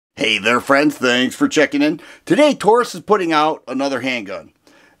Hey there friends, thanks for checking in. Today Taurus is putting out another handgun.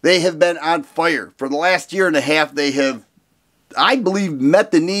 They have been on fire. For the last year and a half they have, I believe,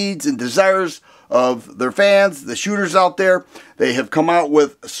 met the needs and desires of their fans, the shooters out there. They have come out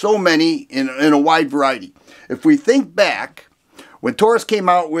with so many in a wide variety. If we think back, when Taurus came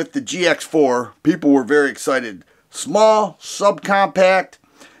out with the GX4, people were very excited. Small, subcompact,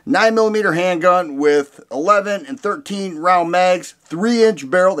 9mm handgun with 11 and 13 round mags, 3-inch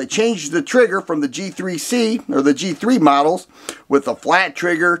barrel. They changed the trigger from the G3C or the G3 models with a flat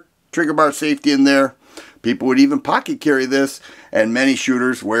trigger bar safety in there. People would even pocket carry this, and many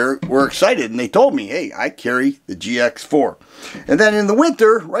shooters were excited, and they told me, hey, I carry the GX4. And then in the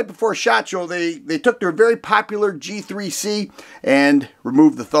winter, right before SHOT Show, they took their very popular G3C and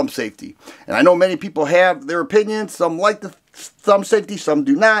removed the thumb safety. And I know many people have their opinions. Some like the thumb safety, some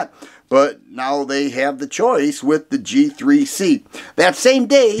do not. But now they have the choice with the G3C. That same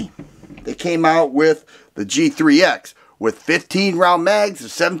day, they came out with the G3X. With 15 round mags, a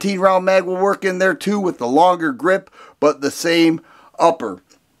 17 round mag will work in there too with the longer grip, but the same upper.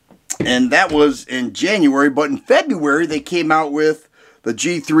 And that was in January, but in February they came out with the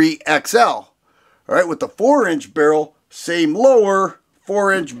G3XL. All right, with the 4-inch barrel, same lower,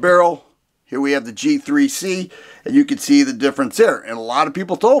 4-inch barrel. Here we have the G3C, and you can see the difference there. And a lot of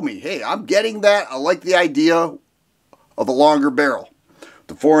people told me, hey, I'm getting that. I like the idea of a longer barrel.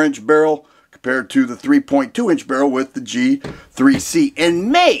 The 4-inch barrel compared to the 3.2-inch barrel with the G3C.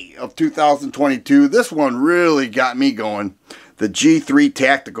 In May of 2022, this one really got me going, the G3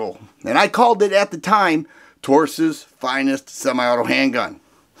 Tactical. And I called it at the time Taurus's finest semi-auto handgun.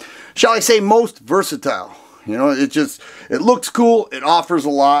 Shall I say most versatile? You know, it looks cool, it offers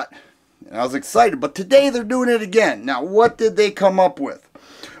a lot, and I was excited. But today they're doing it again. Now, what did they come up with?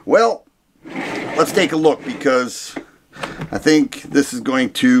 Well, let's take a look, because I think this is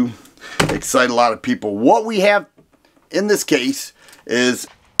going to excite a lot of people. What we have in this case is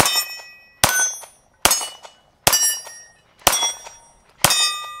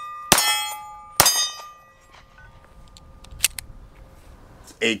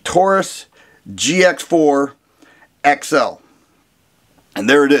a Taurus GX4XL. And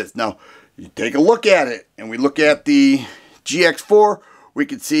there it is. Now, you take a look at it, and we look at the GX4, we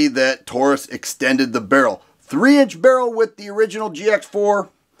can see that Taurus extended the barrel. 3-inch barrel with the original GX4,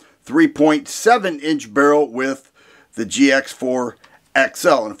 3.7-inch barrel with the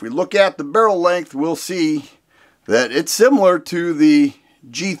GX4XL. And if we look at the barrel length, we'll see that it's similar to the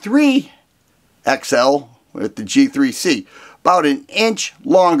G3XL with the G3C. About an inch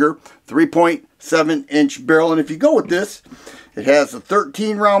longer, 3.7-inch barrel. And if you go with this, it has a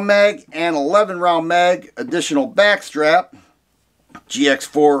 13-round mag and 11-round mag, additional back strap,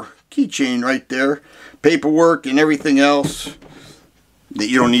 GX4 keychain right there, paperwork and everything else that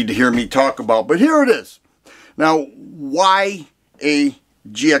you don't need to hear me talk about. But here it is. Now, why a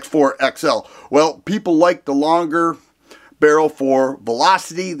GX4XL? Well, people like the longer barrel for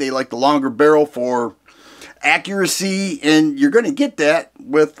velocity. They like the longer barrel for accuracy, and you're going to get that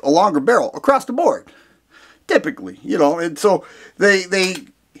with a longer barrel across the board, typically, you know. And so they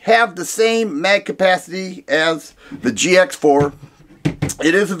have the same mag capacity as the GX4.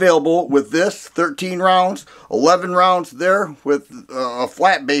 It is available with this 13 rounds, 11 rounds there with a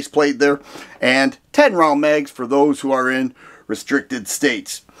flat base plate there, and 10 round mags for those who are in restricted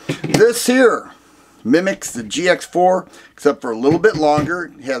states. This here mimics the GX4 except for a little bit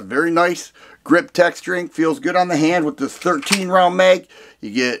longer. It has very nice grip texturing, feels good on the hand. With this 13 round mag, you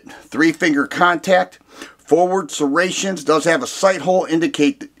get 3-finger contact, forward serrations, does have a sight hole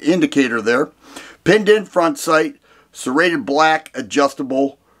indicator there, pinned in front sight, serrated black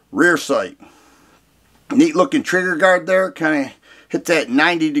adjustable rear sight. Neat looking trigger guard there, kind of hits that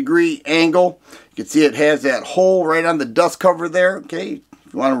 90-degree angle. You can see it has that hole right on the dust cover there. Okay,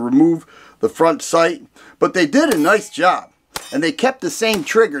 if you want to remove the front sight. But they did a nice job, and they kept the same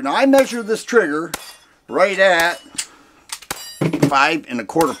trigger. Now I measured this trigger right at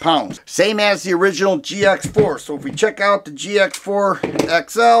 5¼ pounds, same as the original GX4. So if we check out the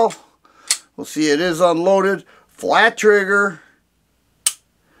GX4XL, we'll see it is unloaded. Flat trigger,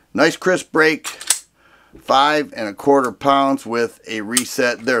 nice crisp break, 5¼ pounds with a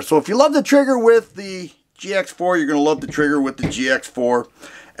reset there. So if you love the trigger with the GX4, you're going to love the trigger with the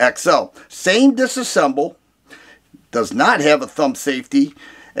GX4XL. Same disassemble, does not have a thumb safety,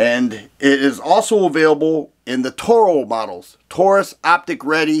 and it is also available in the Toro models, Taurus Optic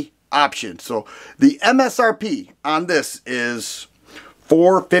Ready option. So the MSRP on this is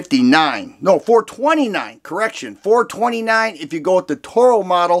 $459. No, $429. Correction, $429. If you go with the Toro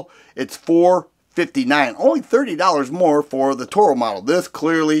model, it's $4 $59. Only $30 more for the Toro model. This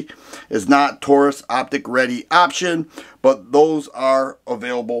clearly is not Taurus optic ready option, but those are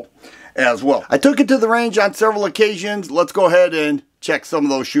available as well. I took it to the range on several occasions. Let's go ahead and check some of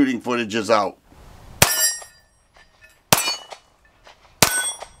those shooting footages out.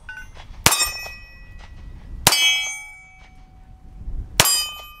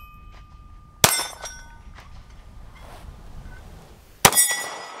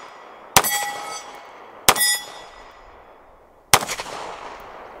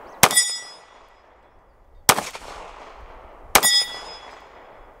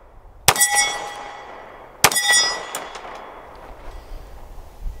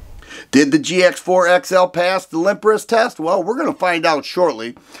 Did the GX4XL pass the limp wrist test? Well, we're going to find out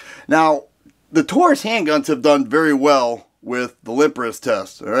shortly. Now, the Taurus handguns have done very well with the limp wrist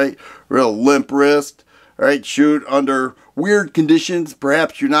test, all right? Real limp wrist, all right? Shoot under weird conditions.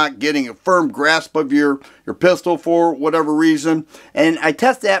 Perhaps you're not getting a firm grasp of your pistol for whatever reason. And I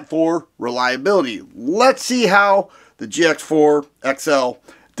test that for reliability. Let's see how the GX4XL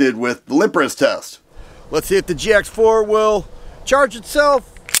did with the limp wrist test. Let's see if the GX4 will charge itself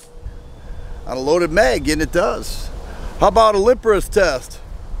on a loaded mag, and it does. How about a limp wrist test?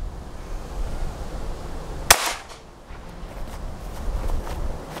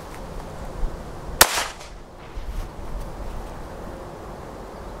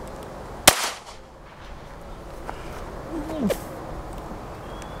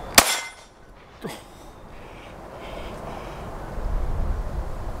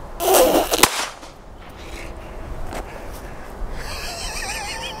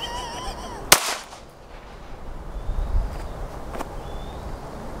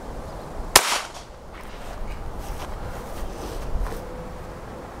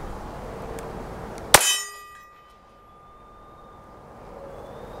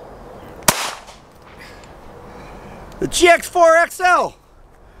 The GX4XL,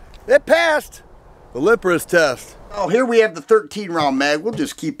 it passed the limp wrist test. Oh, here we have the 13 round mag. We'll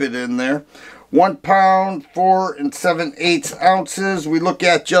just keep it in there. 1 pound, 4 7/8 ounces. We look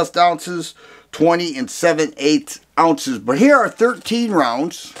at just ounces, 20 7/8 ounces. But here are 13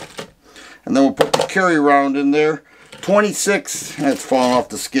 rounds. And then we'll put the carry round in there. 26, that's falling off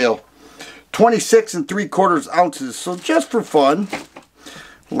the scale. 26 3/4 ounces. So just for fun,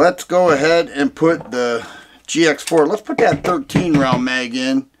 let's go ahead and put the GX4. Let's put that 13 round mag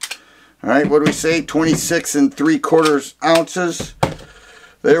in. All right, what do we say? 26 3/4 ounces.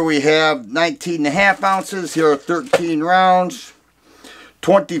 There we have 19.5 ounces. Here are 13 rounds.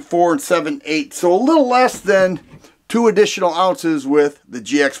 24 7/8. So a little less than 2 additional ounces with the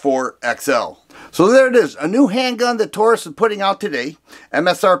GX4XL. So there it is, a new handgun that Taurus is putting out today.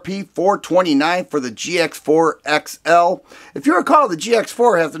 MSRP $429 for the GX4XL. If you recall, the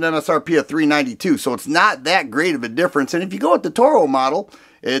GX4 has an MSRP of $392, so it's not that great of a difference. And if you go with the Toro model,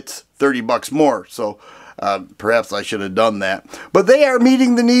 it's 30 bucks more. So perhaps I should have done that. But they are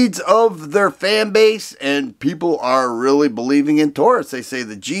meeting the needs of their fan base, and people are really believing in Taurus. They say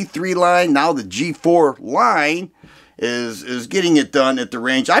the G3 line, now the G4 line, is getting it done at the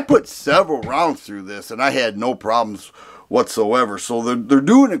range. I put several rounds through this, and I had no problems whatsoever. So they're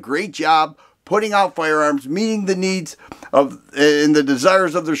doing a great job putting out firearms, meeting the needs of and the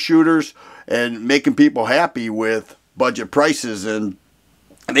desires of their shooters, and making people happy with budget prices. And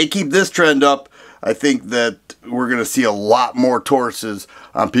they keep this trend up. I think that we're going to see a lot more Tauruses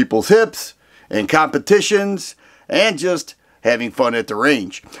on people's hips and competitions and just having fun at the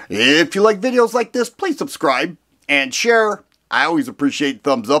range. If you like videos like this, please subscribe and share. I always appreciate the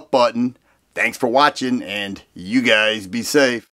thumbs up button. Thanks for watching, and you guys be safe.